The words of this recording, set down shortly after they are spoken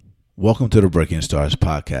Welcome to the Breaking Stars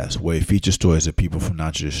podcast, where we feature stories of people from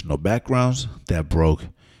non-traditional backgrounds that broke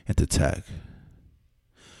into tech.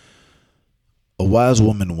 A wise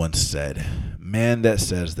woman once said, "Man that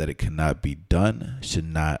says that it cannot be done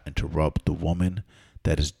should not interrupt the woman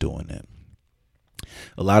that is doing it."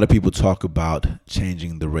 A lot of people talk about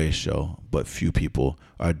changing the ratio, but few people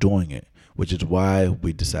are doing it, which is why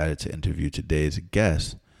we decided to interview today's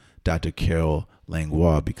guest, Dr. Carol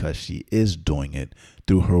Langlois, because she is doing it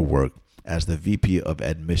through her work as the VP of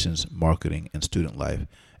Admissions Marketing and Student Life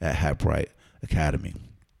at Hackbright Academy.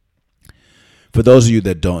 For those of you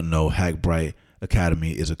that don't know, Hackbright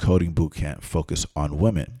Academy is a coding bootcamp focused on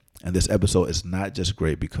women. And this episode is not just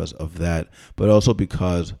great because of that, but also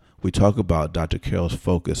because we talk about Dr. Carol's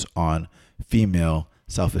focus on female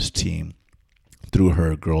self-esteem through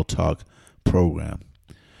her Girl Talk program.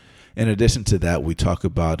 In addition to that, we talk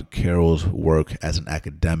about Carol's work as an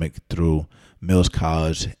academic through Mills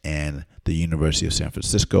College and the University of San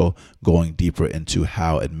Francisco, going deeper into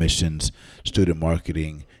how admissions, student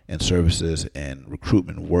marketing, and services and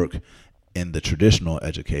recruitment work in the traditional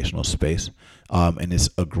educational space. And it's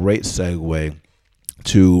a great segue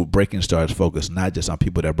to Breaking Stars focus not just on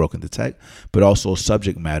people that broke into tech, but also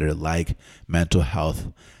subject matter like mental health,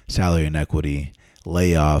 salary inequity,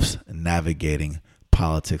 layoffs, navigating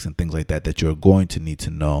politics, and things like that that you're going to need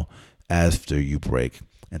to know after you break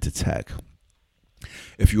into tech.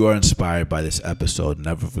 If you are inspired by this episode,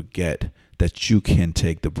 never forget that you can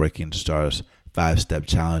take the Breaking Stars 5-step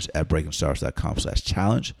challenge at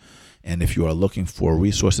breakingstars.com/challenge. And if you are looking for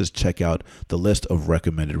resources, check out the list of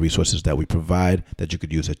recommended resources that we provide that you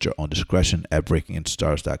could use at your own discretion at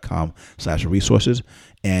breakingstars.com/resources.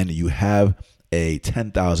 And you have a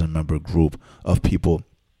 10,000 member group of people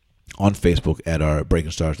on Facebook at our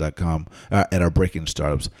breakingstars.com, at our Breaking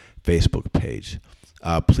Stars Facebook page.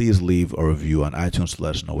 Please leave a review on iTunes to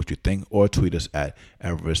let us know what you think, or tweet us at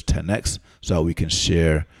Everest10X so that we can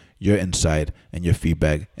share your insight and your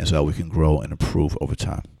feedback, and so that we can grow and improve over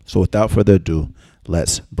time. So without further ado,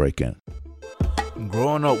 let's break in.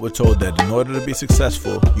 Growing up, we're told that in order to be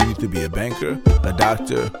successful, you need to be a banker, a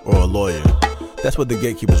doctor, or a lawyer. That's what the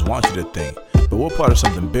gatekeepers want you to think. But we're part of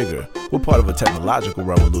something bigger. We're part of a technological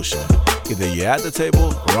revolution. Either you're at the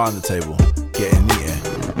table or on the table, getting eaten.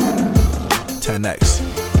 10X.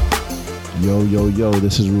 Yo,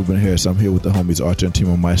 this is Ruben Harris. I'm here with the homies Archer and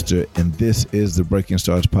Timo Meister, and this is the Breaking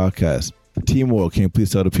Stars podcast. Timo, can you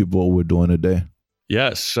please tell the people what we're doing today?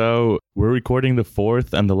 Yes, so we're recording the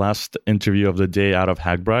fourth and the last interview of the day out of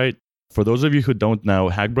Hackbright. For those of you who don't know,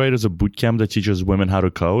 Hackbright is a bootcamp that teaches women how to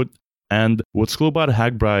code. And what's cool about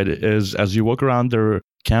Hackbright is as you walk around their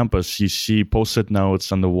campus, you see post-it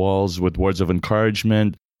notes on the walls with words of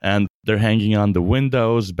encouragement, and they're hanging on the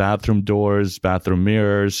windows, bathroom doors, bathroom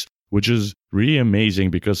mirrors, which is really amazing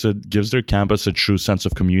because it gives their campus a true sense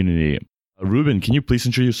of community. Ruben, can you please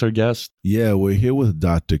introduce our guest? Yeah, we're here with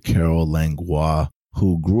Dr. Carol Langlois,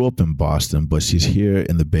 who grew up in Boston, but she's here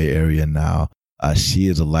in the Bay Area now. She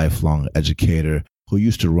is a lifelong educator who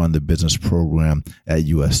used to run the business program at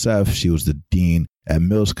USF. She was the dean at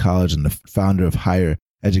Mills College and the founder of Higher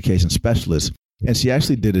Education Specialists. And she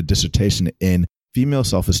actually did a dissertation in female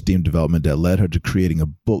self-esteem development that led her to creating a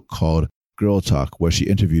book called Girl Talk, where she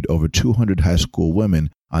interviewed over 200 high school women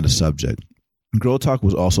on the subject. Girl Talk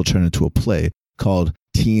was also turned into a play called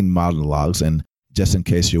Teen Monologues. And just in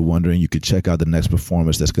case you're wondering, you could check out the next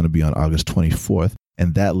performance that's going to be on August 24th.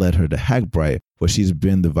 And that led her to Hackbright, where she's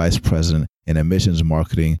been the vice president in admissions,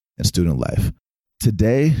 marketing, and student life.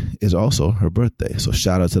 Today is also her birthday. So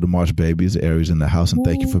shout out to the March babies, Aries in the house, and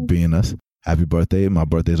thank you for being us. Happy birthday. My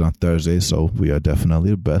birthday is on Thursday, so we are definitely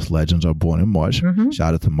the best. Legends are born in March. Mm-hmm.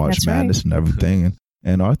 Shout out to March Madness and everything.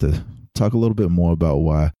 And Arthur, talk a little bit more about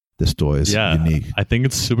why this story is unique. I think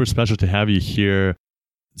it's super special to have you here.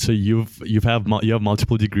 So you have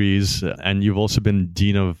multiple degrees, and you've also been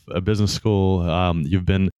dean of a business school. You've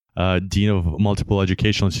been dean of multiple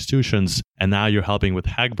educational institutions, and now you're helping with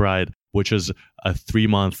Hackbright, which is a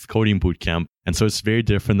 3-month coding bootcamp. And so it's very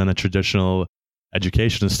different than a traditional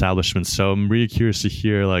education establishment. So I'm really curious to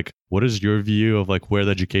hear, what is your view of where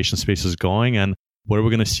the education space is going, and what are we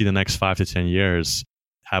going to see the next 5 to 10 years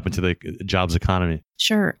happen to the jobs economy?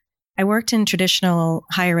 Sure. I worked in traditional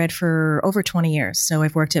higher ed for over 20 years. So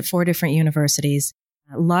I've worked at 4 different universities,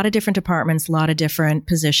 a lot of different departments, a lot of different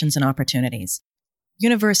positions and opportunities.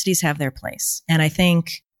 Universities have their place. And I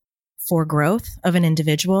think for growth of an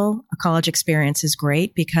individual, a college experience is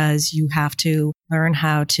great because you have to learn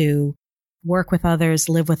how to work with others,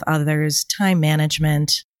 live with others, time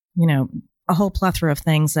management, a whole plethora of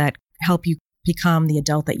things that help you become the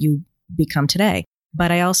adult that you become today.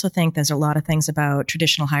 But I also think there's a lot of things about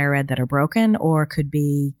traditional higher ed that are broken or could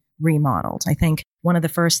be remodeled. I think one of the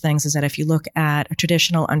first things is that if you look at a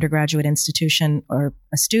traditional undergraduate institution or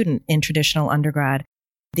a student in traditional undergrad,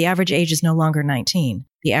 the average age is no longer 19.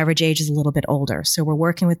 The average age is a little bit older. So we're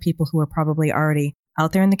working with people who are probably already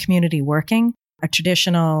out there in the community working. A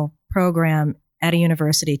traditional program at a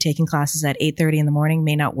university taking classes at 8:30 in the morning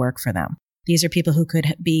may not work for them. These are people who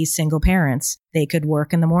could be single parents. They could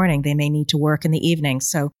work in the morning. They may need to work in the evening.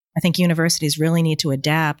 So I think universities really need to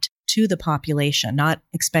adapt to the population, not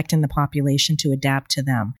expecting the population to adapt to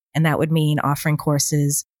them. And that would mean offering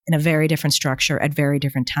courses in a very different structure at very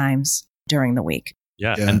different times during the week.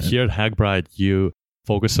 Yeah. And here at Hackbright, you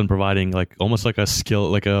focus on providing like almost like a skill,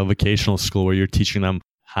 like a vocational school where you're teaching them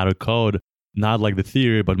how to code, not like the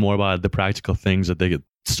theory, but more about the practical things that they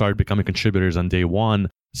start becoming contributors on day one.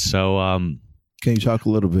 So, can you talk a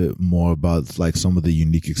little bit more about like some of the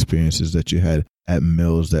unique experiences that you had at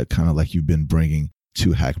Mills that kind of like you've been bringing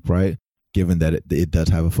to Hackbright, given that it does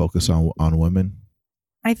have a focus on women?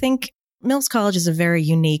 I think Mills College is a very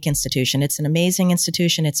unique institution. It's an amazing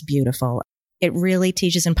institution. It's beautiful. It really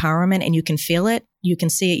teaches empowerment, and you can feel it, you can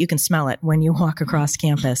see it, you can smell it when you walk across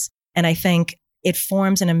campus. And I think it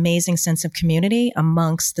forms an amazing sense of community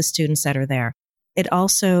amongst the students that are there. It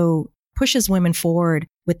also pushes women forward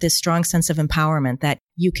with this strong sense of empowerment that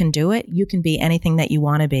you can do it. You can be anything that you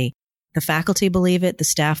want to be. The faculty believe it, the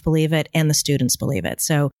staff believe it, and the students believe it.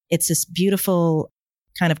 So it's this beautiful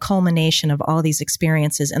kind of culmination of all these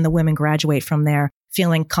experiences, and the women graduate from there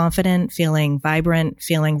feeling confident, feeling vibrant,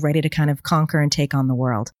 feeling ready to kind of conquer and take on the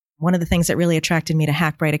world. One of the things that really attracted me to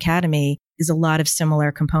Hackbright Academy is a lot of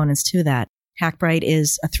similar components to that. Hackbright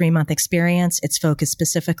is a 3-month experience. It's focused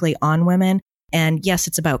specifically on women. And yes,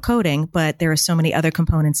 it's about coding, but there are so many other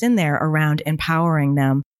components in there around empowering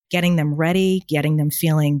them, getting them ready, getting them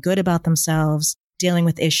feeling good about themselves, dealing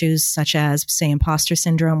with issues such as, say, imposter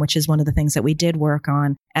syndrome, which is one of the things that we did work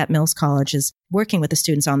on at Mills College, is working with the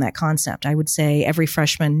students on that concept. I would say every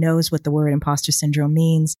freshman knows what the word imposter syndrome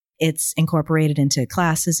means. It's incorporated into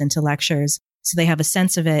classes, into lectures. So they have a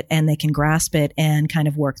sense of it and they can grasp it and kind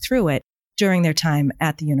of work through it during their time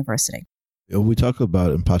at the university. We talk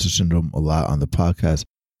about imposter syndrome a lot on the podcast,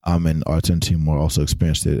 and our team also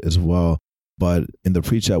experienced it as well. But in the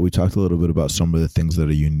pre-chat, we talked a little bit about some of the things that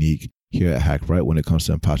are unique here at Hackbright when it comes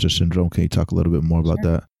to imposter syndrome. Can you talk a little bit more about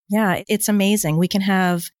that? Yeah, it's amazing. We can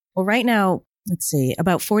have, well, right now, let's see,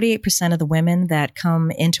 about 48% of the women that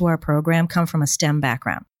come into our program come from a STEM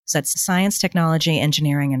background. So that's science, technology,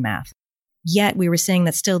 engineering, and math. Yet we were seeing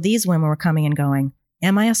that still these women were coming and going,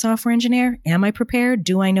 am I a software engineer? Am I prepared?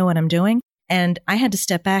 Do I know what I'm doing? And I had to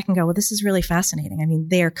step back and go, well, this is really fascinating. I mean,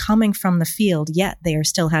 they are coming from the field, yet they are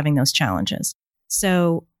still having those challenges.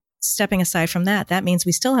 So stepping aside from that, that means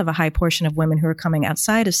we still have a high portion of women who are coming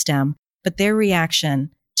outside of STEM, but their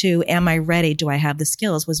reaction to, am I ready? Do I have the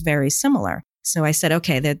skills? Was very similar. So I said,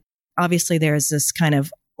 okay, that obviously there's this kind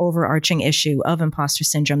of overarching issue of imposter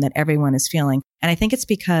syndrome that everyone is feeling. And I think it's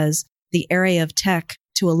because the area of tech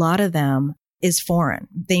to a lot of them is foreign.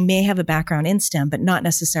 They may have a background in STEM, but not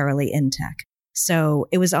necessarily in tech. So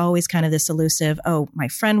it was always kind of this elusive, oh, my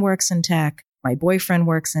friend works in tech, my boyfriend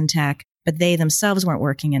works in tech, but they themselves weren't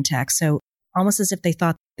working in tech. So almost as if they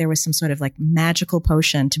thought there was some sort of like magical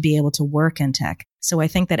potion to be able to work in tech. So I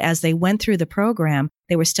think that as they went through the program,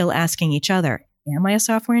 they were still asking each other, am I a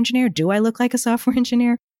software engineer? Do I look like a software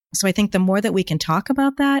engineer? So I think the more that we can talk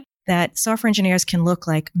about that software engineers can look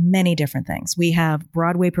like many different things. We have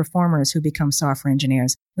Broadway performers who become software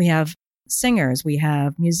engineers. We have singers. We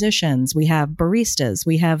have musicians. We have baristas.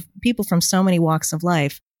 We have people from so many walks of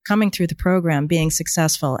life coming through the program, being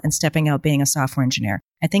successful and stepping out being a software engineer.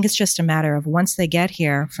 I think it's just a matter of once they get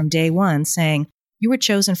here from day one saying, you were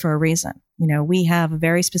chosen for a reason. You know, we have a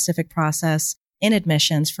very specific process in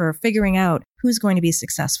admissions for figuring out who's going to be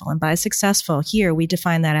successful. And by successful here, we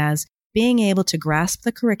define that as being able to grasp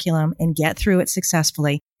the curriculum and get through it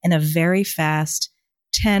successfully in a very fast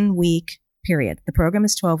 10-week period. The program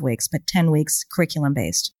is 12 weeks, but 10 weeks curriculum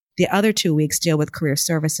based. The other 2 weeks deal with career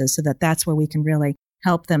services so that's where we can really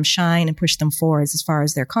help them shine and push them forward as far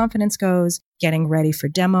as their confidence goes, getting ready for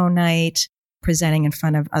demo night, presenting in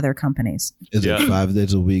front of other companies. Is it 5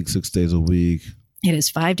 days a week, 6 days a week? It is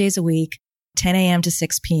 5 days a week, 10 a.m. to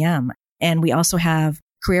 6 p.m. And we also have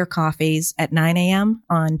career coffees at 9 a.m.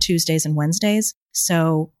 on Tuesdays and Wednesdays.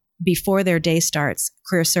 So before their day starts,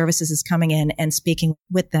 career services is coming in and speaking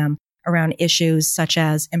with them around issues such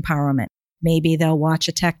as empowerment. Maybe they'll watch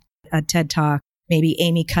a TED Talk, maybe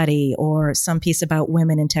Amy Cuddy or some piece about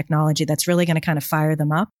women in technology that's really going to kind of fire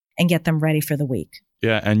them up and get them ready for the week.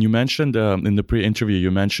 Yeah, and you mentioned in the pre-interview,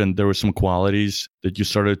 you mentioned there were some qualities that you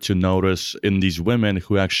started to notice in these women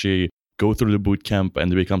who actually go through the boot camp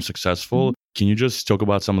and they become successful. Mm-hmm. Can you just talk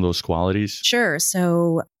about some of those qualities? Sure.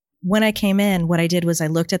 So when I came in, what I did was I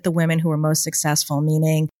looked at the women who were most successful,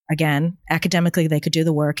 meaning, again, academically, they could do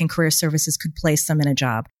the work and career services could place them in a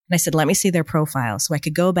job. And I said, let me see their profiles. So I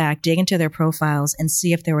could go back, dig into their profiles and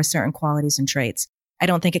see if there were certain qualities and traits. I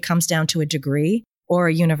don't think it comes down to a degree or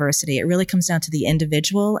a university. It really comes down to the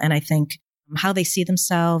individual and I think how they see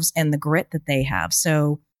themselves and the grit that they have.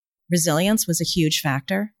 So resilience was a huge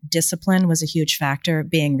factor. Discipline was a huge factor.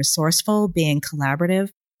 Being resourceful, being collaborative,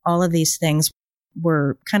 all of these things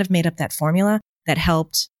were kind of made up that formula that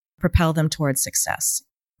helped propel them towards success.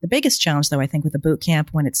 The biggest challenge, though, I think with the boot camp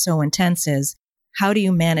when it's so intense is how do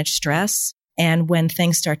you manage stress? And when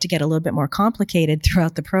things start to get a little bit more complicated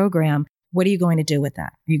throughout the program, what are you going to do with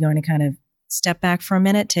that? Are you going to kind of step back for a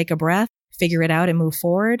minute, take a breath, figure it out and move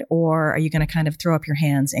forward? Or are you going to kind of throw up your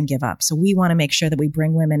hands and give up? So we want to make sure that we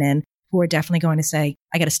bring women in who are definitely going to say,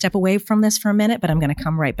 I got to step away from this for a minute, but I'm going to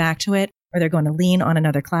come right back to it. Or they're going to lean on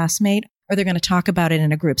another classmate, or they're going to talk about it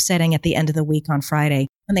in a group setting at the end of the week on Friday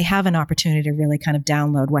when they have an opportunity to really kind of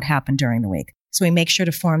download what happened during the week. So we make sure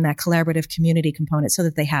to form that collaborative community component so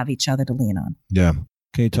that they have each other to lean on. Yeah.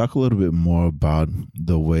 Can you talk a little bit more about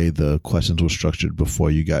the way the questions were structured before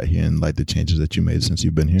you got here and like the changes that you made since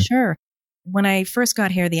you've been here? Sure. When I first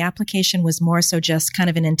got here, the application was more so just kind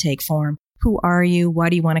of an intake form. Who are you? Why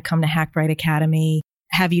do you want to come to Hackbright Academy?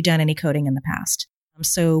 Have you done any coding in the past?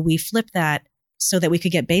 So we flipped that so that we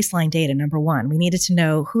could get baseline data. Number one, we needed to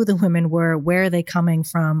know who the women were, where are they coming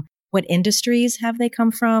from, what industries have they come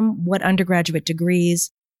from, what undergraduate degrees,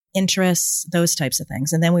 interests, those types of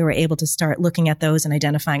things. And then we were able to start looking at those and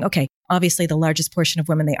identifying, okay, obviously the largest portion of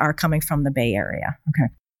women, they are coming from the Bay Area.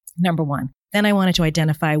 Okay. Number one. Then I wanted to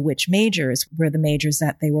identify which majors were the majors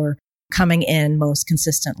that they were coming in most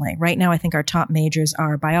consistently. Right now, I think our top majors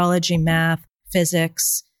are biology, math,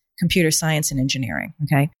 physics, computer science, and engineering.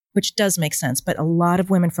 Okay. Which does make sense. But a lot of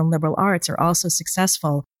women from liberal arts are also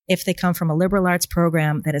successful if they come from a liberal arts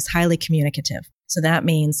program that is highly communicative. So that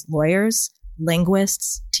means lawyers,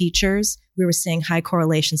 linguists, teachers. We were seeing high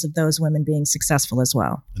correlations of those women being successful as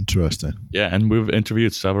well. Interesting. Yeah, and we've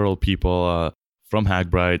interviewed several people from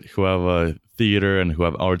Hackbright who have a theater and who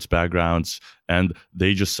have arts backgrounds, and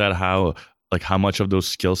they just said how much of those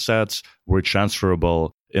skill sets were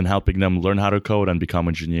transferable in helping them learn how to code and become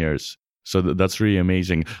engineers. So that's really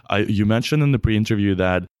amazing. You mentioned in the pre-interview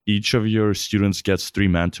that each of your students gets 3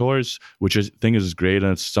 mentors, which I think is great.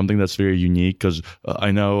 And it's something that's very unique because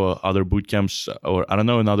I know other boot camps, or I don't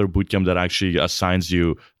know another boot camp that actually assigns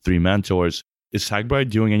you 3 mentors. Is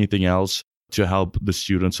Hackbright doing anything else to help the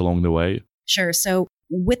students along the way? Sure. So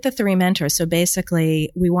with the 3 mentors, so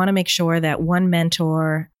basically we want to make sure that one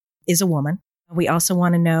mentor is a woman. We also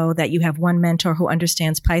want to know that you have one mentor who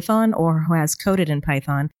understands Python or who has coded in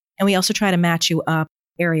Python. And we also try to match you up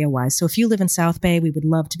area-wise. So if you live in South Bay, we would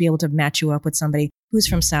love to be able to match you up with somebody who's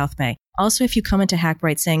from South Bay. Also, if you come into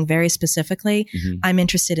Hackbright saying very specifically, I'm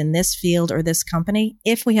interested in this field or this company,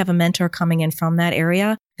 if we have a mentor coming in from that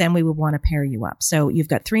area, then we would want to pair you up. So you've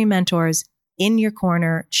got 3 mentors in your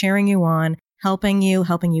corner, cheering you on, helping you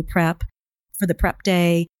prep for the prep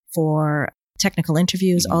day, for technical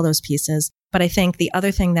interviews, all those pieces. But I think the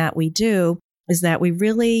other thing that we do is that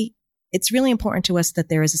it's really important to us that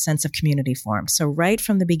there is a sense of community formed. So right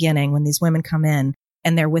from the beginning, when these women come in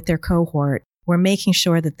and they're with their cohort, we're making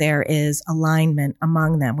sure that there is alignment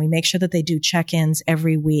among them. We make sure that they do check-ins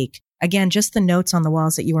every week. Again, just the notes on the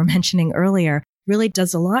walls that you were mentioning earlier really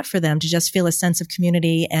does a lot for them to just feel a sense of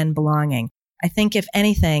community and belonging. I think if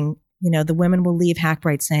anything, the women will leave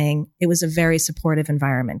Hackbright saying it was a very supportive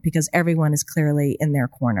environment because everyone is clearly in their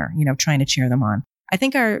corner, trying to cheer them on. I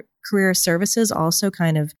think our career services also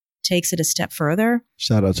kind of takes it a step further.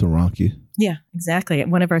 Shout out to Ronki. Yeah, exactly.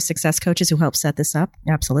 One of our success coaches who helped set this up.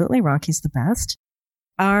 Absolutely. Ronki's the best.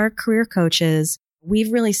 Our career coaches,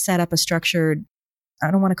 we've really set up a structured,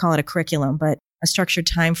 I don't want to call it a curriculum, but a structured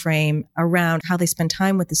time frame around how they spend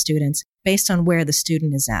time with the students based on where the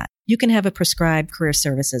student is at. You can have a prescribed career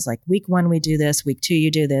services like week 1, we do this, week 2,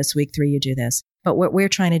 you do this, week 3, you do this. But what we're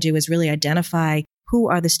trying to do is really identify who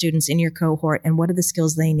are the students in your cohort and what are the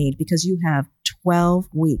skills they need because you have 12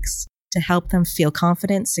 weeks to help them feel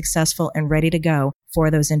confident, successful, and ready to go for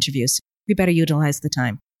those interviews. We better utilize the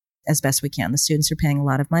time as best we can. The students are paying a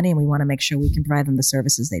lot of money and we want to make sure we can provide them the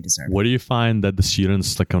services they deserve. What do you find that the students,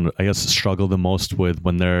 struggle the most with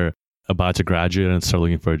when they're about to graduate and start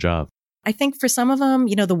looking for a job? I think for some of them,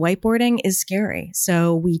 the whiteboarding is scary.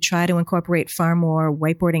 So we try to incorporate far more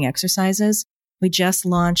whiteboarding exercises. We just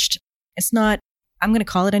launched, I'm going to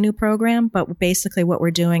call it a new program, but basically what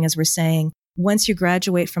we're doing is we're saying, once you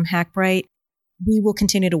graduate from Hackbright, we will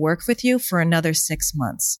continue to work with you for another 6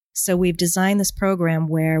 months. So we've designed this program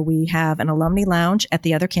where we have an alumni lounge at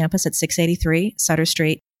the other campus at 683 Sutter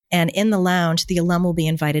Street. And in the lounge, the alum will be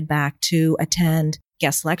invited back to attend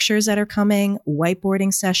guest lectures that are coming,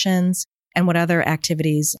 whiteboarding sessions, and what other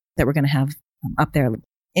activities that we're going to have up there.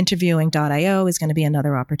 Interviewing.io is going to be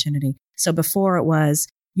another opportunity. So before it was,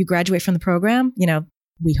 you graduate from the program,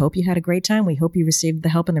 we hope you had a great time. We hope you received the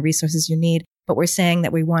help and the resources you need. But we're saying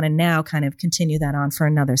that we want to now kind of continue that on for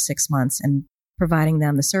another 6 months and providing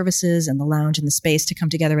them the services and the lounge and the space to come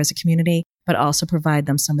together as a community, but also provide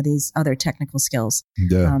them some of these other technical skills.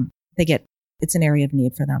 Yeah. It's an area of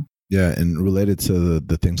need for them. Yeah. And related to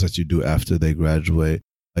the things that you do after they graduate,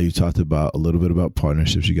 you talked about a little bit about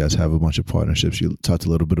partnerships. You guys have a bunch of partnerships. You talked a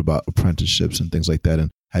little bit about apprenticeships and things like that and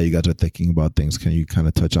how you guys are thinking about things. Can you kind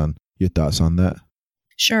of touch on your thoughts on that?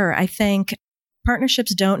 Sure. I think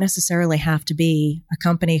partnerships don't necessarily have to be a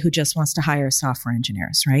company who just wants to hire software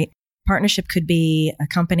engineers, right? Partnership could be a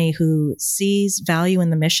company who sees value in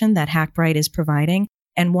the mission that Hackbright is providing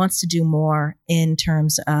and wants to do more in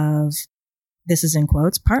terms of, this is in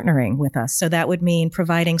quotes, partnering with us. So that would mean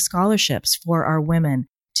providing scholarships for our women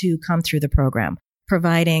to come through the program,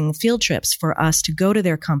 providing field trips for us to go to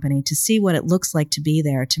their company to see what it looks like to be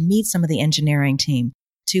there, to meet some of the engineering team,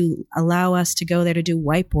 to allow us to go there to do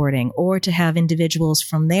whiteboarding or to have individuals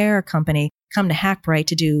from their company come to Hackbright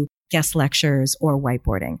to do guest lectures or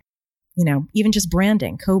whiteboarding. Even just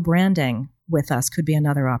branding, co-branding with us could be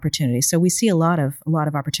another opportunity. So we see a lot of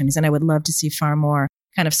opportunities, and I would love to see far more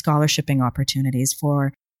kind of scholarshiping opportunities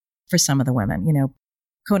for some of the women.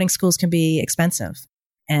 Coding schools can be expensive,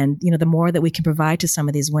 and the more that we can provide to some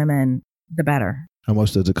of these women, the better. How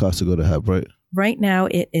much does it cost to go to Hackbright? Right now,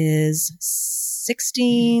 it is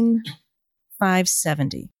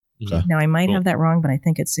 $16,570. Okay. Now I might have that wrong, but I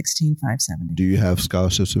think it's $16,570. Do you have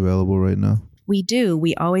scholarships available right now? We do.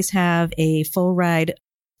 We always have a full ride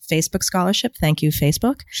Facebook scholarship. Thank you,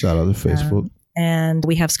 Facebook. Shout out to Facebook. And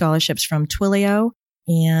we have scholarships from Twilio.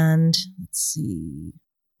 And let's see.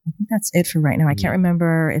 I think that's it for right now. I can't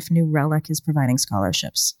remember if New Relic is providing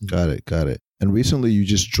scholarships. Got it. And recently you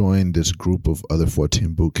just joined this group of other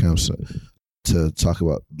 14 boot camps to talk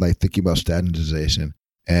about, thinking about standardization.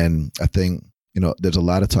 And I think, there's a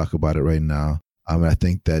lot of talk about it right now. I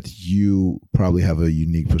think that you probably have a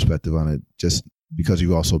unique perspective on it just because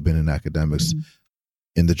you've also been in academics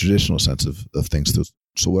in the traditional sense of things too.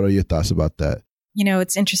 So what are your thoughts about that?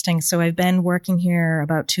 It's interesting. So I've been working here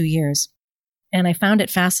about 2 years, and I found it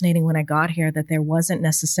fascinating when I got here that there wasn't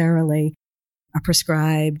necessarily a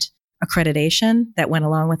prescribed accreditation that went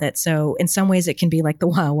along with it. So in some ways it can be like the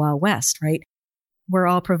Wild Wild West, right? We're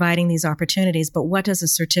all providing these opportunities, but what does a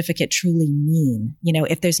certificate truly mean?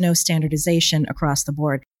 If there's no standardization across the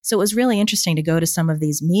board. So it was really interesting to go to some of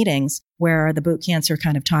these meetings where the boot camps are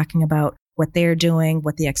kind of talking about what they're doing,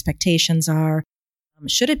 what the expectations are.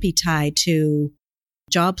 Should it be tied to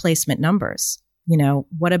job placement numbers?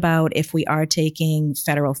 What about if we are taking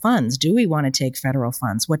federal funds? Do we want to take federal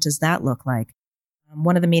funds? What does that look like?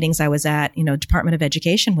 One of the meetings I was at, Department of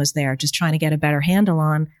Education was there just trying to get a better handle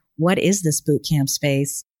on what is this boot camp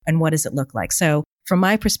space and what does it look like? So from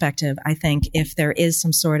my perspective, I think if there is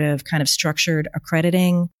some sort of kind of structured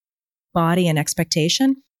accrediting body and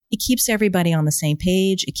expectation, it keeps everybody on the same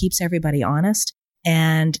page. It keeps everybody honest.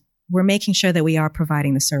 And we're making sure that we are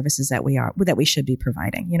providing the services that we should be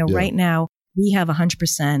providing. Right now we have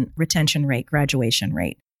 100% retention rate, graduation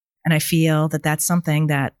rate. And I feel that that's something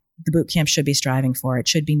that the boot camp should be striving for. It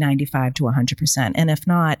should be 95 to 100%. And if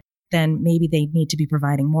not, then maybe they need to be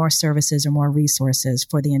providing more services or more resources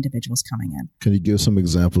for the individuals coming in. Can you give some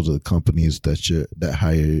examples of the companies that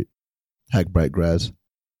hire Hackbright grads?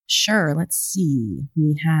 Sure. Let's see.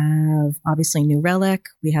 We have obviously New Relic.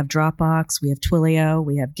 We have Dropbox. We have Twilio.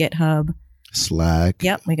 We have GitHub. Slack.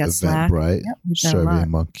 Yep. We got Slack. Eventbrite. Yep,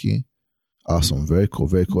 SurveyMonkey. Awesome. Very cool.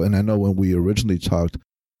 Very cool. And I know when we originally talked,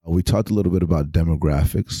 we talked a little bit about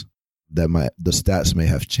demographics. The stats may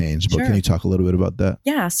have changed, but Can you talk a little bit about that?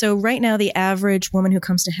 Yeah. So right now, the average woman who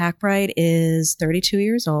comes to Hackbright is 32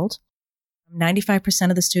 years old. 95%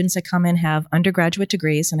 of the students that come in have undergraduate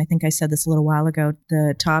degrees. And I think I said this a little while ago.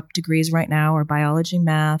 The top degrees right now are biology,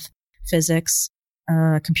 math, physics,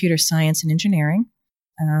 computer science, and engineering.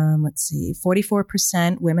 Let's see,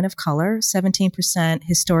 44% women of color, 17%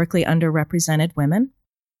 historically underrepresented women.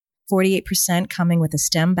 48% coming with a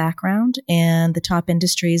STEM background, and the top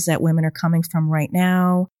industries that women are coming from right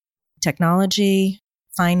now, technology,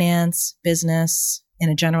 finance, business in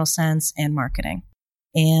a general sense, and marketing.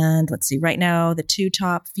 And let's see, right now, the 2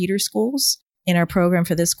 top feeder schools in our program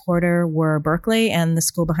for this quarter were Berkeley, and the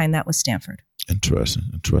school behind that was Stanford. Interesting.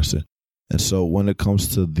 And so when it comes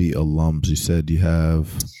to the alums, you said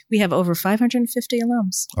we have over 550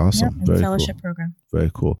 alums. Awesome. In the fellowship program.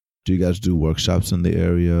 Very cool. Do you guys do workshops in the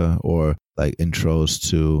area or like intros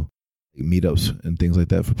to meetups and things like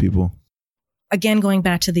that for people? Again, going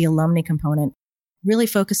back to the alumni component, really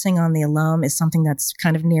focusing on the alum is something that's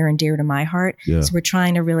kind of near and dear to my heart. Yeah. So we're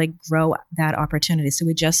trying to really grow that opportunity. So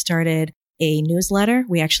we just started a newsletter.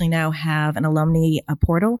 We actually now have an alumni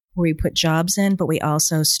portal where we put jobs in, but we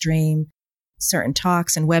also stream certain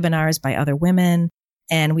talks and webinars by other women.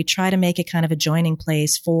 And we try to make it kind of a joining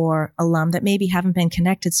place for alum that maybe haven't been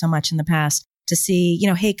connected so much in the past to see,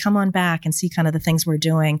 hey, come on back and see kind of the things we're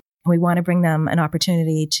doing. And we want to bring them an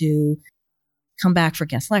opportunity to come back for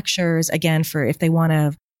guest lectures, again, for if they want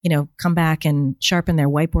to, come back and sharpen their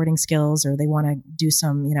whiteboarding skills, or they want to do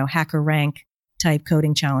some, hacker rank type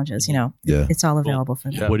coding challenges, it's all available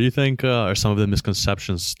for them. What do you think are some of the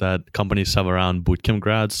misconceptions that companies have around bootcamp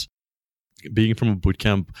grads? Being from a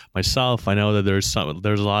bootcamp myself, I know that there's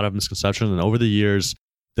a lot of misconceptions, and over the years,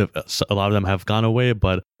 a lot of them have gone away.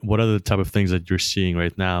 But what are the type of things that you're seeing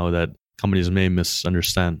right now that companies may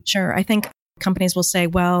misunderstand? Sure. I think companies will say,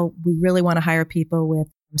 well, we really want to hire people with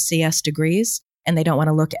CS degrees, and they don't want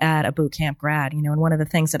to look at a bootcamp grad. And one of the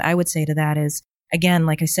things that I would say to that is, again,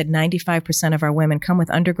 like I said, 95% of our women come with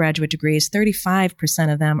undergraduate degrees.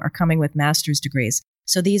 35% of them are coming with master's degrees.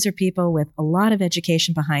 So these are people with a lot of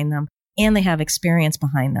education behind them, and they have experience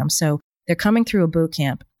behind them. So they're coming through a boot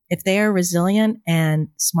camp. If they are resilient and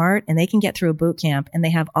smart and they can get through a boot camp and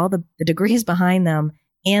they have all the degrees behind them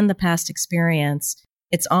and the past experience,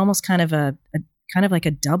 it's almost kind of like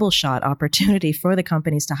a double shot opportunity for the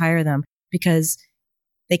companies to hire them, because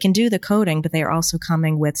they can do the coding, but they are also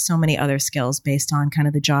coming with so many other skills based on kind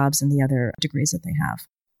of the jobs and the other degrees that they have.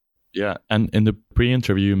 Yeah. And in the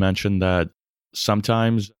pre-interview, you mentioned that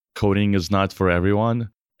sometimes coding is not for everyone.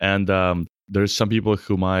 And there's some people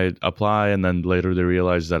who might apply and then later they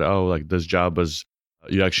realize that, this job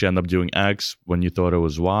you actually end up doing X when you thought it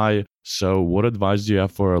was Y. So what advice do you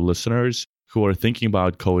have for our listeners who are thinking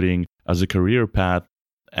about coding as a career path,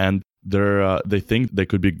 and they think they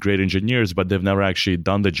could be great engineers, but they've never actually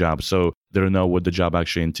done the job, so they don't know what the job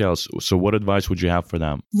actually entails? So what advice would you have for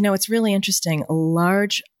them? It's really interesting. A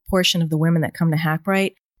large portion of the women that come to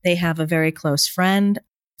Hackbright, they have a very close friend,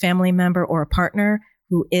 family member, or a partner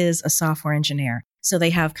who is a software engineer. So they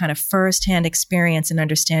have kind of firsthand experience and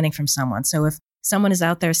understanding from someone. So if someone is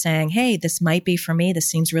out there saying, hey, this might be for me, this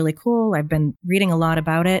seems really cool, I've been reading a lot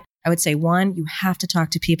about it, I would say, one, you have to talk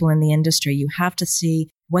to people in the industry. You have to see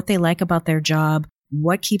what they like about their job,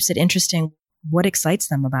 what keeps it interesting, what excites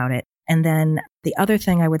them about it. And then the other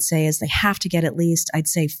thing I would say is they have to get at least, I'd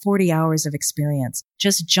say, 40 hours of experience.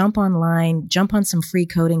 Just jump online, jump on some free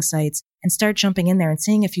coding sites and start jumping in there and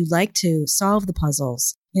seeing if you like to solve the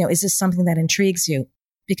puzzles. Is this something that intrigues you?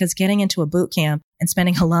 Because getting into a boot camp and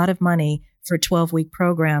spending a lot of money for a 12-week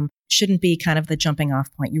program shouldn't be kind of the jumping off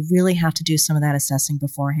point. You really have to do some of that assessing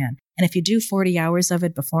beforehand. And if you do 40 hours of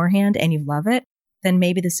it beforehand and you love it, then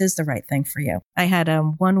maybe this is the right thing for you. I had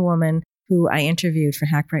one woman who I interviewed for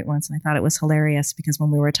Hackbright once, and I thought it was hilarious because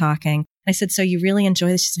when we were talking, I said, so you really enjoy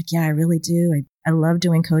this? She's like, yeah, I really do. I love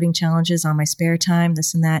doing coding challenges on my spare time,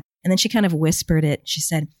 this and that. And then she kind of whispered it. She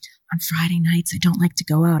said, on Friday nights, I don't like to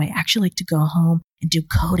go out. I actually like to go home and do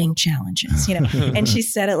coding challenges, and she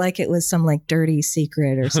said it like it was some like dirty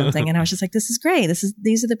secret or something. And I was just like, this is great.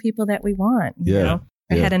 These are the people that we want.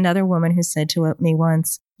 I had another woman who said to me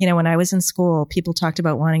once, when I was in school, people talked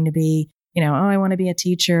about wanting to be, I want to be a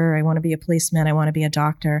teacher. I want to be a policeman. I want to be a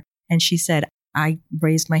doctor. And she said, I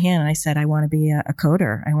raised my hand and I said, I want to be a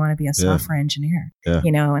coder. I want to be a software engineer,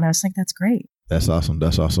 and I was like, that's great. That's awesome.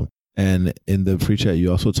 That's awesome. And in the pre-chat, you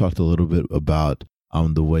also talked a little bit about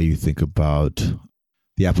the way you think about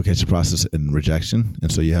the application process and rejection.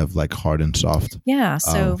 And so you have like hard and soft. Yeah.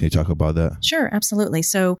 So can you talk about that? Sure. Absolutely.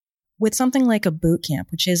 So with something like a boot camp,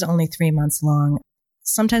 which is only 3 months long,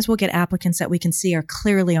 sometimes we'll get applicants that we can see are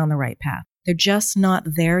clearly on the right path. They're just not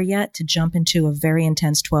there yet to jump into a very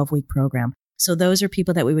intense 12-week program. So those are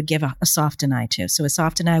people that we would give a soft deny to. So a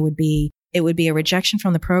soft deny would be a rejection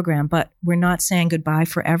from the program, but we're not saying goodbye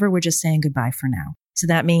forever. We're just saying goodbye for now. So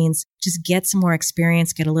that means just get some more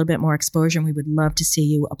experience, get a little bit more exposure, and we would love to see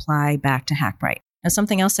you apply back to Hackbright. Now,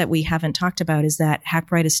 something else that we haven't talked about is that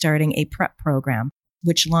Hackbright is starting a prep program,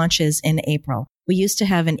 which launches in April. We used to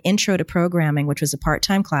have an intro to programming, which was a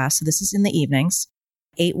part-time class. So this is in the evenings,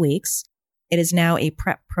 8 weeks. It is now a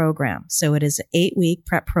prep program. So it is an 8-week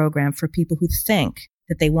prep program for people who think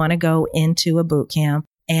that they want to go into a boot camp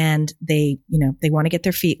and they want to get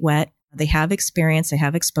their feet wet. They have experience, they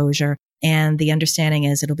have exposure, and the understanding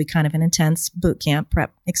is it'll be kind of an intense boot camp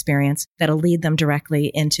prep experience that'll lead them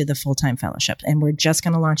directly into the full-time fellowship. And we're just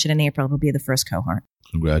going to launch it in April. It'll be the first cohort.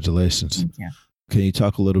 Congratulations. Thank you. Can you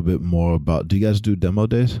talk a little bit more about, do you guys do demo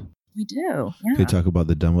days? We do, yeah. Can you talk about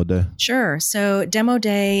the demo day? Sure. So demo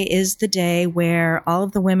day is the day where all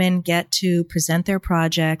of the women get to present their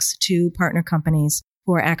projects to partner companies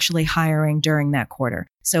who are actually hiring during that quarter.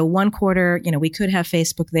 So one quarter, we could have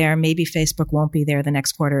Facebook there. Maybe Facebook won't be there the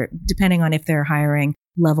next quarter, depending on if they're hiring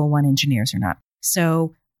level 1 engineers or not.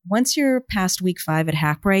 So once you're past week 5 at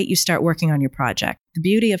Hackbright, you start working on your project. The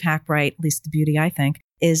beauty of Hackbright, at least the beauty I think,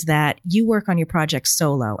 is that you work on your project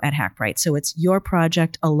solo at Hackbright. So it's your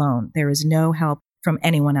project alone. There is no help from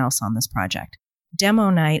anyone else on this project. Demo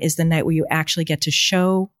night is the night where you actually get to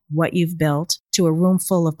show what you've built to a room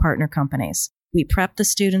full of partner companies. We prep the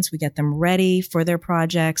students, we get them ready for their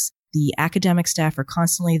projects. The academic staff are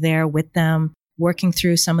constantly there with them, working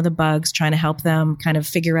through some of the bugs, trying to help them kind of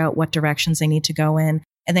figure out what directions they need to go in.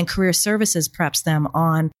 And then career services preps them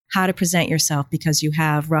on how to present yourself, because you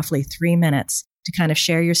have roughly 3 minutes to kind of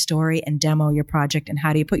share your story and demo your project and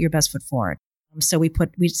how do you put your best foot forward. So we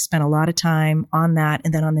spent a lot of time on that.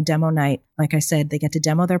 And then on the demo night, like I said, they get to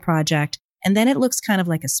demo their project. And then it looks kind of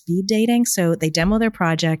like a speed dating. So they demo their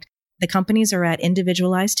project. The companies are at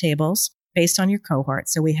individualized tables based on your cohort.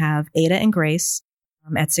 So we have Ada and Grace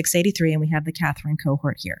at 683, and we have the Catherine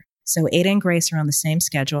cohort here. So Ada and Grace are on the same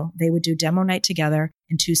schedule. They would do demo night together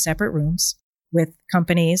in 2 separate rooms with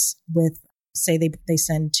companies with, say they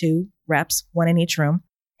send 2 reps, 1 in each room,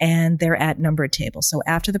 and they're at numbered tables. So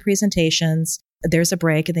after the presentations, there's a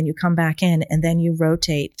break, and then you come back in, and then you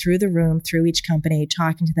rotate through the room, through each company,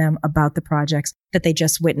 talking to them about the projects that they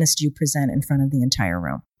just witnessed you present in front of the entire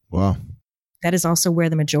room. Wow. That is also where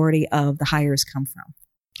the majority of the hires come from.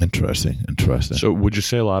 Interesting. So would you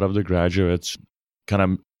say a lot of the graduates kind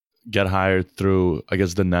of get hired through, I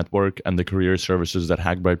guess, the network and the career services that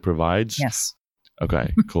Hackbright provides? Yes.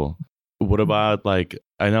 Okay, cool. What about,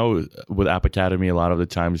 I know with App Academy, a lot of the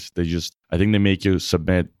times I think they make you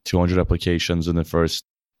submit 200 applications in the first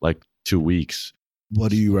 2 weeks.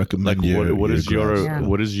 What do you recommend? What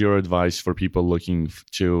is your advice for people looking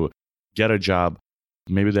to get a job?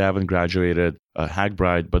 Maybe they haven't graduated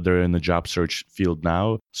Hackbright, but they're in the job search field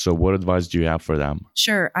now. So what advice do you have for them?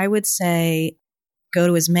 Sure. I would say go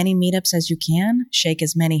to as many meetups as you can, shake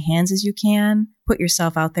as many hands as you can, put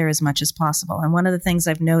yourself out there as much as possible. And one of the things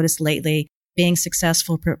I've noticed lately being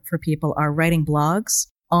successful for people are writing blogs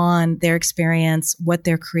on their experience, what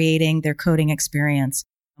they're creating, their coding experience.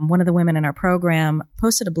 One of the women in our program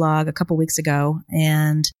posted a blog a couple weeks ago,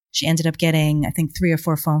 and she ended up getting, I think, 3 or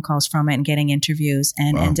 4 phone calls from it and getting interviews,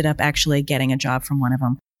 and ended up actually getting a job from one of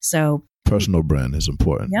them. So personal brand is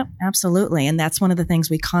important. Yep, absolutely. And that's one of the things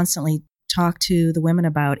we constantly talk to the women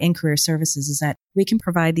about in career services, is that we can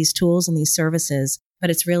provide these tools and these services, but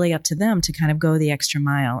it's really up to them to kind of go the extra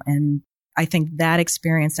mile. And I think that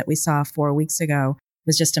experience that we saw 4 weeks ago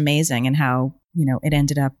was just amazing, and how, it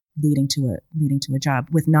ended up leading to a job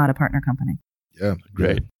with not a partner company. Yeah,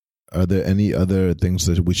 great. Are there any other things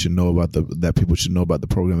that we should know about that people should know about the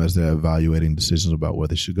program as they're evaluating decisions about where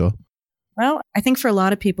they should go? Well, I think for a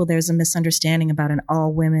lot of people, there's a misunderstanding about an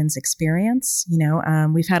all women's experience.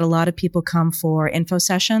 We've had a lot of people come for info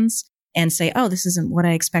sessions and say, oh, this isn't what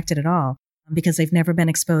I expected at all, because they've never been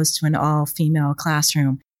exposed to an all female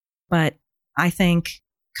classroom. But I think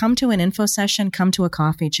come to an info session, come to a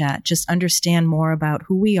coffee chat, just understand more about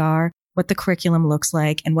who we are, what the curriculum looks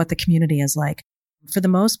like, and what the community is like. For the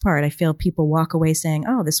most part, I feel people walk away saying,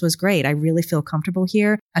 oh, this was great. I really feel comfortable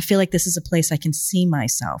here. I feel like this is a place I can see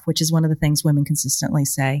myself, which is one of the things women consistently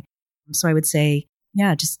say. So I would say,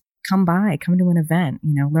 yeah, just come to an event,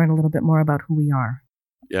 learn a little bit more about who we are.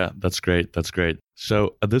 Yeah, that's great.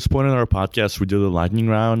 So at this point in our podcast, we do the lightning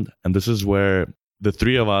round, and this is where the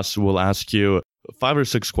 3 of us will ask you 5 or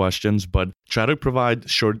 6 questions, but try to provide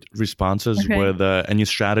short responses with any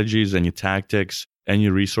strategies, any tactics, any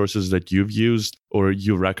resources that you've used or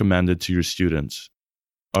you recommended to your students.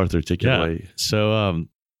 Arthur, take it away. So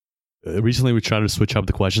recently we tried to switch up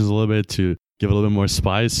the questions a little bit to give a little bit more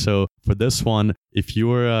spice. So for this one, if you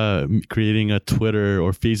were creating a Twitter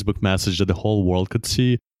or Facebook message that the whole world could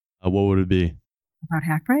see, what would it be? About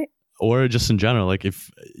Hackbright? Or just in general,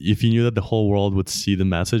 if you knew that the whole world would see the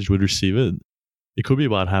message, would receive it. It could be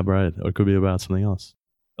about Hackbright, or it could be about something else.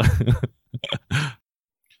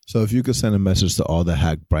 So if you could send a message to all the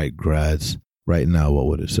Hackbright grads right now, what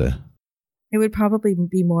would it say? It would probably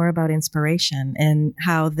be more about inspiration and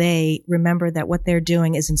how they remember that what they're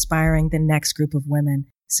doing is inspiring the next group of women.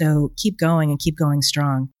 So keep going and keep going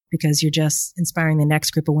strong, because you're just inspiring the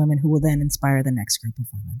next group of women who will then inspire the next group of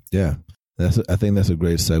women. Yeah. I think that's a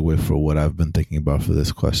great segue for what I've been thinking about for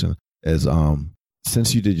this question is,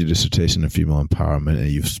 since you did your dissertation in female empowerment and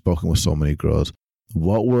you've spoken with so many girls,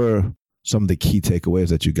 what were some of the key takeaways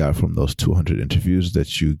that you got from those 200 interviews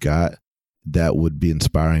that you got that would be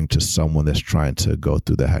inspiring to someone that's trying to go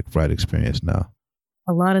through the Hack Right experience now?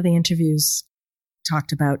 A lot of the interviews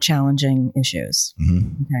talked about challenging issues.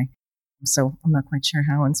 Mm-hmm. Okay. So I'm not quite sure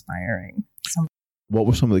how inspiring. What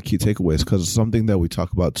were some of the key takeaways? Because something that we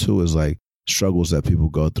talk about too is like struggles that people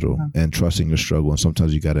go through and trusting your struggle. And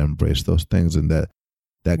sometimes you got to embrace those things, and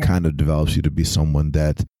that kind of develops you to be someone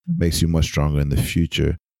that makes you much stronger in the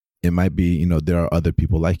future. It might be, there are other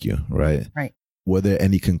people like you, right? Right. Were there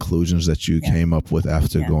any conclusions that you came up with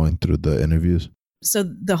after going through the interviews? So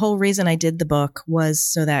the whole reason I did the book was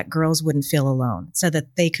so that girls wouldn't feel alone, so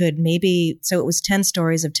that they could so it was 10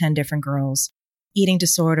 stories of 10 different girls: eating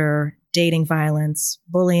disorder, dating violence,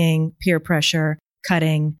 bullying, peer pressure,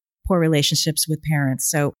 cutting, poor relationships with parents.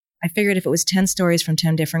 So I figured if it was 10 stories from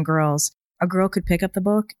 10 different girls, a girl could pick up the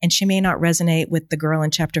book and she may not resonate with the girl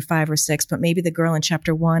in chapter 5 or 6, but maybe the girl in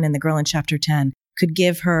chapter 1 and the girl in chapter 10 could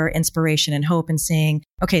give her inspiration and hope in seeing,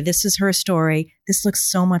 okay, this is her story. This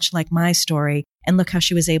looks so much like my story. And look how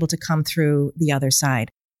she was able to come through the other side.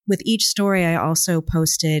 With each story, I also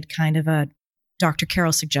posted kind of a Dr.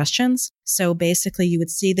 Carol suggestions. So basically you would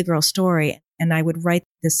see the girl's story and I would write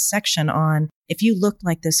this section on, if you looked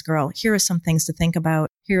like this girl, here are some things to think about.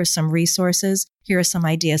 Here are some resources. Here are some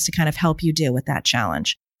ideas to kind of help you deal with that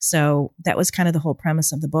challenge. So that was kind of the whole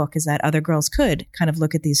premise of the book, is that other girls could kind of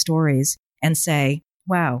look at these stories and say,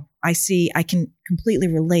 wow, I can completely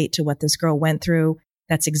relate to what this girl went through.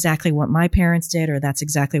 That's exactly what my parents did, or that's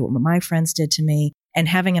exactly what my friends did to me. And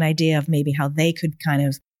having an idea of maybe how they could kind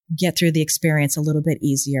of get through the experience a little bit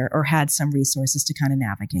easier, or had some resources to kind of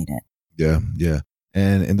navigate it. Yeah.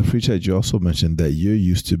 And in the pre-chat, you also mentioned that you're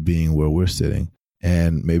used to being where we're sitting.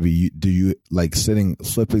 And maybe do you like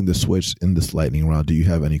flipping the switch in this lightning round? Do you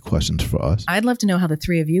have any questions for us? I'd love to know how the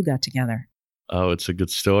three of you got together. Oh, it's a good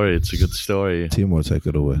story. Timur, take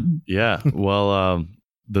it away. Yeah. Well,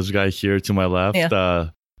 this guy here to my left,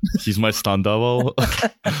 he's my stunt double.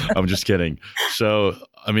 I'm just kidding. So,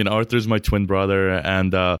 Arthur's my twin brother,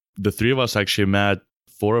 and the three of us actually met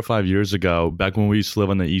 4 or 5 years ago, back when we used to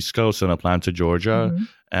live on the East Coast in Atlanta, Georgia. Mm-hmm.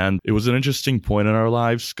 And it was an interesting point in our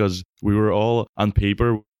lives because we were all, on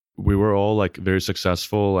paper, like very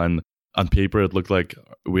successful, and on paper it looked like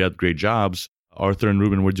we had great jobs. Arthur and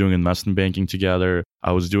Ruben were doing investment banking together.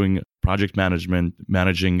 I was doing project management,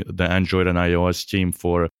 managing the Android and iOS team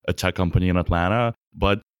for a tech company in Atlanta.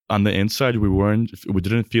 But on the inside, we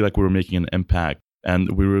didn't feel like we were making an impact.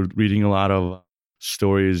 And we were reading a lot of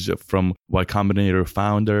stories from Y Combinator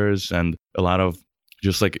founders and a lot of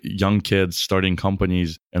just like young kids starting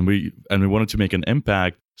companies. And we wanted to make an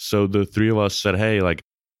impact. So the three of us said, hey, like,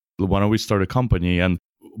 why don't we start a company? And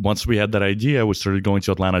once we had that idea, we started going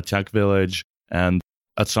to Atlanta Tech Village. And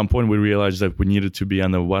at some point, we realized that we needed to be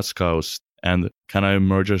on the West Coast and kind of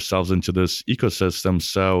merge ourselves into this ecosystem.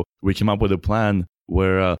 So we came up with a plan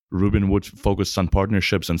where Ruben would focus on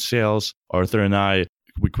partnerships and sales. Arthur and I,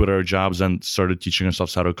 we quit our jobs and started teaching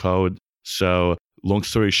ourselves how to code. So long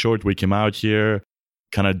story short, we came out here,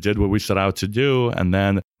 kind of did what we set out to do. And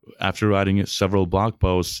then after writing several blog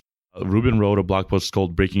posts, Ruben wrote a blog post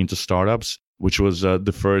called Breaking Into Startups, which was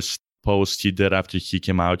the first post he did after he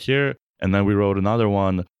came out here. And then we wrote another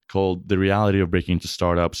one called The Reality of Breaking Into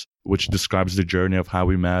Startups, which describes the journey of how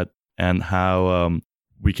we met and how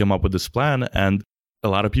we came up with this plan. And a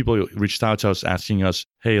lot of people reached out to us asking us,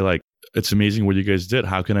 hey, like, it's amazing what you guys did.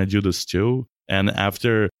 How can I do this too? And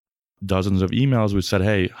after dozens of emails, we said,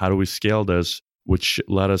 hey, how do we scale this? Which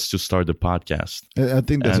led us to start the podcast. I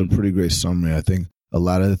think that's a pretty great summary. I think a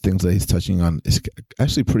lot of the things that he's touching on is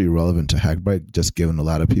actually pretty relevant to Hackbright, just given a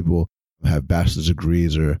lot of people have bachelor's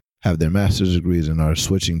degrees or have their master's degrees and are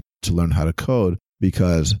switching to learn how to code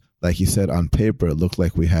because, like he said, on paper, it looked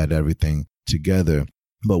like we had everything together.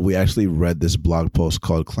 But we actually read this blog post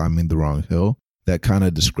called Climbing the Wrong Hill that kind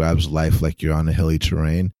of describes life like you're on a hilly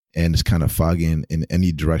terrain and it's kind of foggy in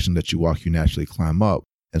any direction that you walk, you naturally climb up.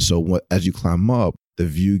 And so as you climb up, the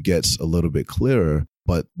view gets a little bit clearer.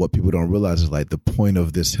 But what people don't realize is like the point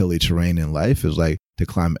of this hilly terrain in life is like to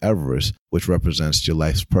climb Everest, which represents your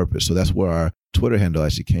life's purpose. So that's where our Twitter handle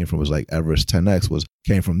actually came from, was like Everest 10X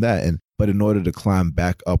came from that. But in order to climb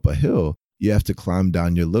back up a hill, you have to climb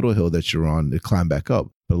down your little hill that you're on to climb back up.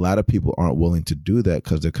 But a lot of people aren't willing to do that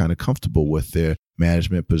because they're kind of comfortable with their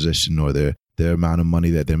management position or their amount of money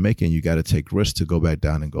that they're making. You got to take risks to go back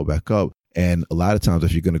down and go back up. And a lot of times,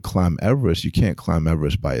 if you're going to climb Everest, you can't climb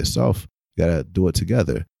Everest by yourself. You got to do it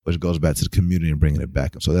together, which goes back to the community and bringing it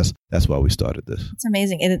back. And so that's why we started this. It's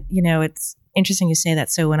amazing. It's interesting you say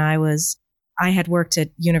that. So when I had worked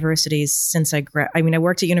at universities since I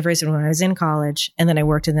worked at university when I was in college, and then I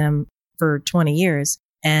worked at them for 20 years.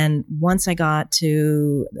 And once I got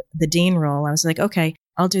to the dean role, I was like, okay,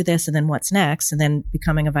 I'll do this. And then what's next? And then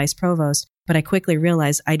becoming a vice provost. But I quickly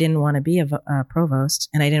realized I didn't want to be a provost,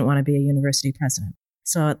 and I didn't want to be a university president.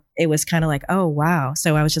 So it was kind of like, oh, wow.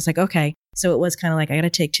 So I was just like, okay. So it was kind of like, I got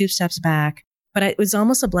to take 2 steps back. But it was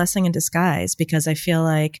almost a blessing in disguise, because I feel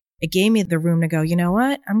like it gave me the room to go, you know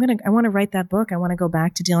what? I want to write that book. I want to go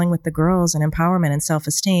back to dealing with the girls and empowerment and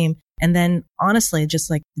self-esteem. And then honestly,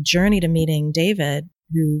 just like the journey to meeting David,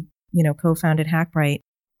 who, co-founded Hackbright,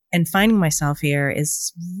 and finding myself here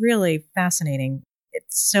is really fascinating.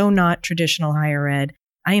 It's so not traditional higher ed.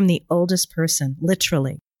 I am the oldest person,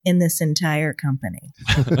 literally, in this entire company.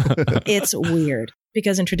 It's weird,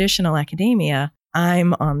 because in traditional academia,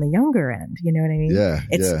 I'm on the younger end. You know what I mean?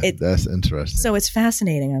 That's interesting. So it's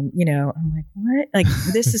fascinating. I'm like, what? Like,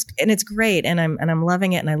 this is, and it's great. And I'm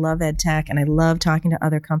loving it. And I love ed tech, and I love talking to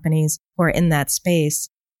other companies who are in that space,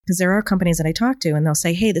 because there are companies that I talk to and they'll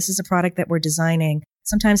say, hey, this is a product that we're designing.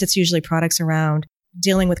 Sometimes it's usually products around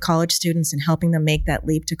dealing with college students and helping them make that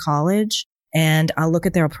leap to college. And I'll look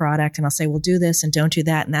at their product and I'll say, well, do this and don't do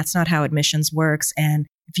that. And that's not how admissions works. And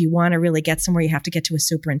if you want to really get somewhere, you have to get to a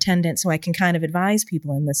superintendent. So I can kind of advise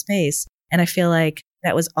people in this space. And I feel like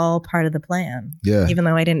that was all part of the plan. Yeah. Even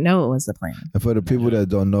though I didn't know it was the plan. And for the people that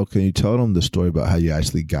don't know, can you tell them the story about how you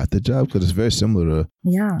actually got the job? Because it's very similar to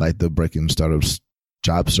like the Breaking Startups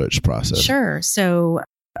job search process. Sure. So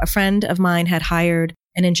a friend of mine had hired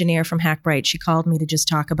an engineer from Hackbright. She called me to just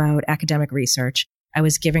talk about academic research. I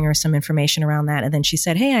was giving her some information around that. And then she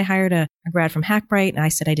said, hey, I hired a grad from Hackbright. And I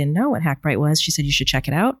said, I didn't know what Hackbright was. She said, you should check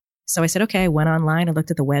it out. So I said, okay, I went online, I looked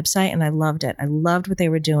at the website, and I loved it. I loved what they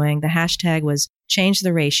were doing. The hashtag was change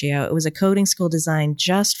the ratio. It was a coding school designed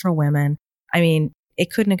just for women. I mean,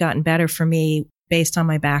 it couldn't have gotten better for me based on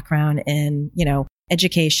my background in,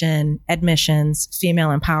 education, admissions,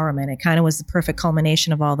 female empowerment. It kind of was the perfect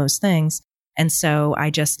culmination of all those things. And so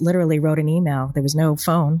I just literally wrote an email. There was no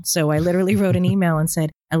phone. So I literally wrote an email and said,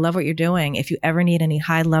 I love what you're doing. If you ever need any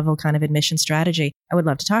high level kind of admission strategy, I would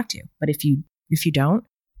love to talk to you. But if you don't,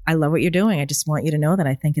 I love what you're doing. I just want you to know that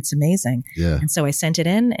I think it's amazing. Yeah. And so I sent it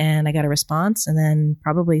in and I got a response. And then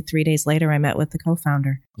probably 3 days later, I met with the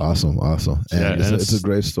co-founder. Awesome. And it's a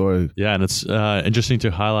great story. Yeah. And it's interesting to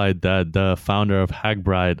highlight that the founder of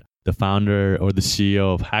Hackbright, the founder or the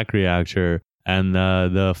CEO of Hack Reactor, and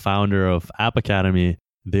the founder of App Academy,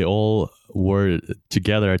 they all were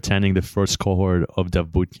together attending the first cohort of Dev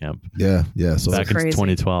Bootcamp. Yeah. So back in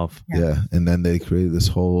 2012. Yeah. And then they created this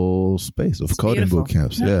whole space of coding boot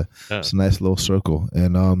camps. Yeah. It's a nice little circle.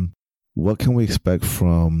 And what can we expect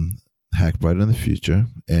from Hackbright in the future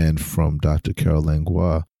and from Dr. Carol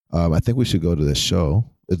Langlois? I think we should go to this show.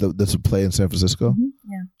 There's a play in San Francisco? Mm-hmm.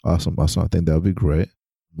 Yeah. Awesome. I think that would be great.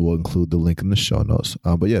 We'll include the link in the show notes.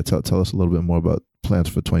 But yeah, tell us a little bit more about plans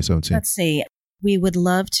for 2017. Let's see. We would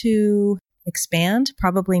love to expand,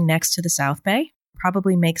 probably next to the South Bay.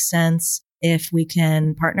 Probably makes sense if we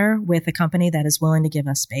can partner with a company that is willing to give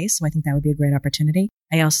us space. So I think that would be a great opportunity.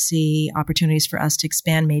 I also see opportunities for us to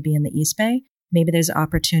expand maybe in the East Bay. Maybe there's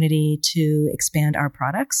opportunity to expand our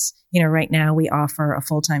products. Right now we offer a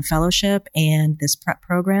full-time fellowship and this prep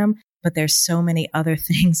program, but there's so many other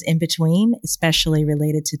things in between, especially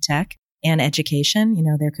related to tech and education.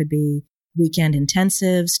 There could be weekend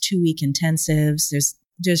intensives, 2-week intensives.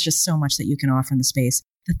 There's just so much that you can offer in the space.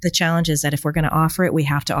 The challenge is that if we're going to offer it, we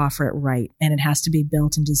have to offer it right. And it has to be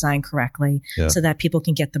built and designed correctly so that people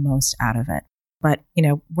can get the most out of it. But,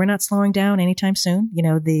 we're not slowing down anytime soon.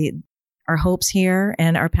 Our hopes here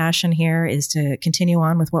and our passion here is to continue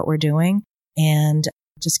on with what we're doing and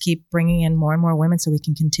just keep bringing in more and more women so we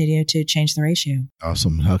can continue to change the ratio.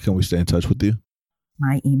 Awesome. How can we stay in touch with you?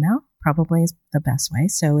 My email probably is the best way.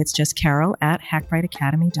 So it's just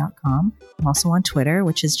carol@hackbrightacademy.com. I'm also on Twitter,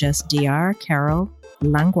 which is just Dr. Carol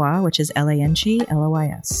Langlois, which is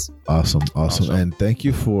LANGLOIS. Awesome. And thank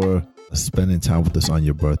you for spending time with us on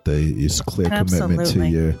your birthday. It's clear commitment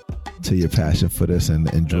to your passion for this,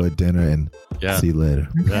 and enjoy dinner and see you later.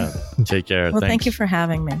 Yeah. Take care. Well, thank you for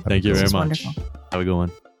having me. Thank you very much. Wonderful. Have a good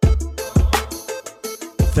one.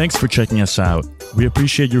 Thanks for checking us out. We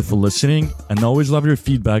appreciate you for listening and always love your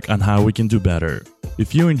feedback on how we can do better.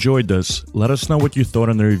 If you enjoyed this, let us know what you thought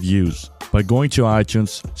in the reviews. by going to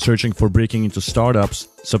iTunes, searching for Breaking Into Startups,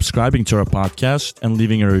 subscribing to our podcast, and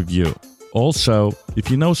leaving a review. Also, if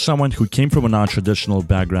you know someone who came from a non-traditional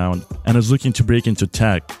background and is looking to break into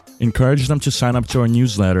tech, encourage them to sign up to our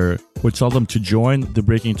newsletter or tell them to join the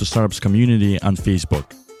Breaking Into Startups community on Facebook.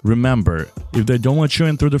 Remember, if they don't let you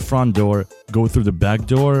in through the front door, go through the back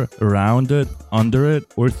door, around it, under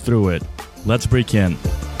it, or through it. Let's break in.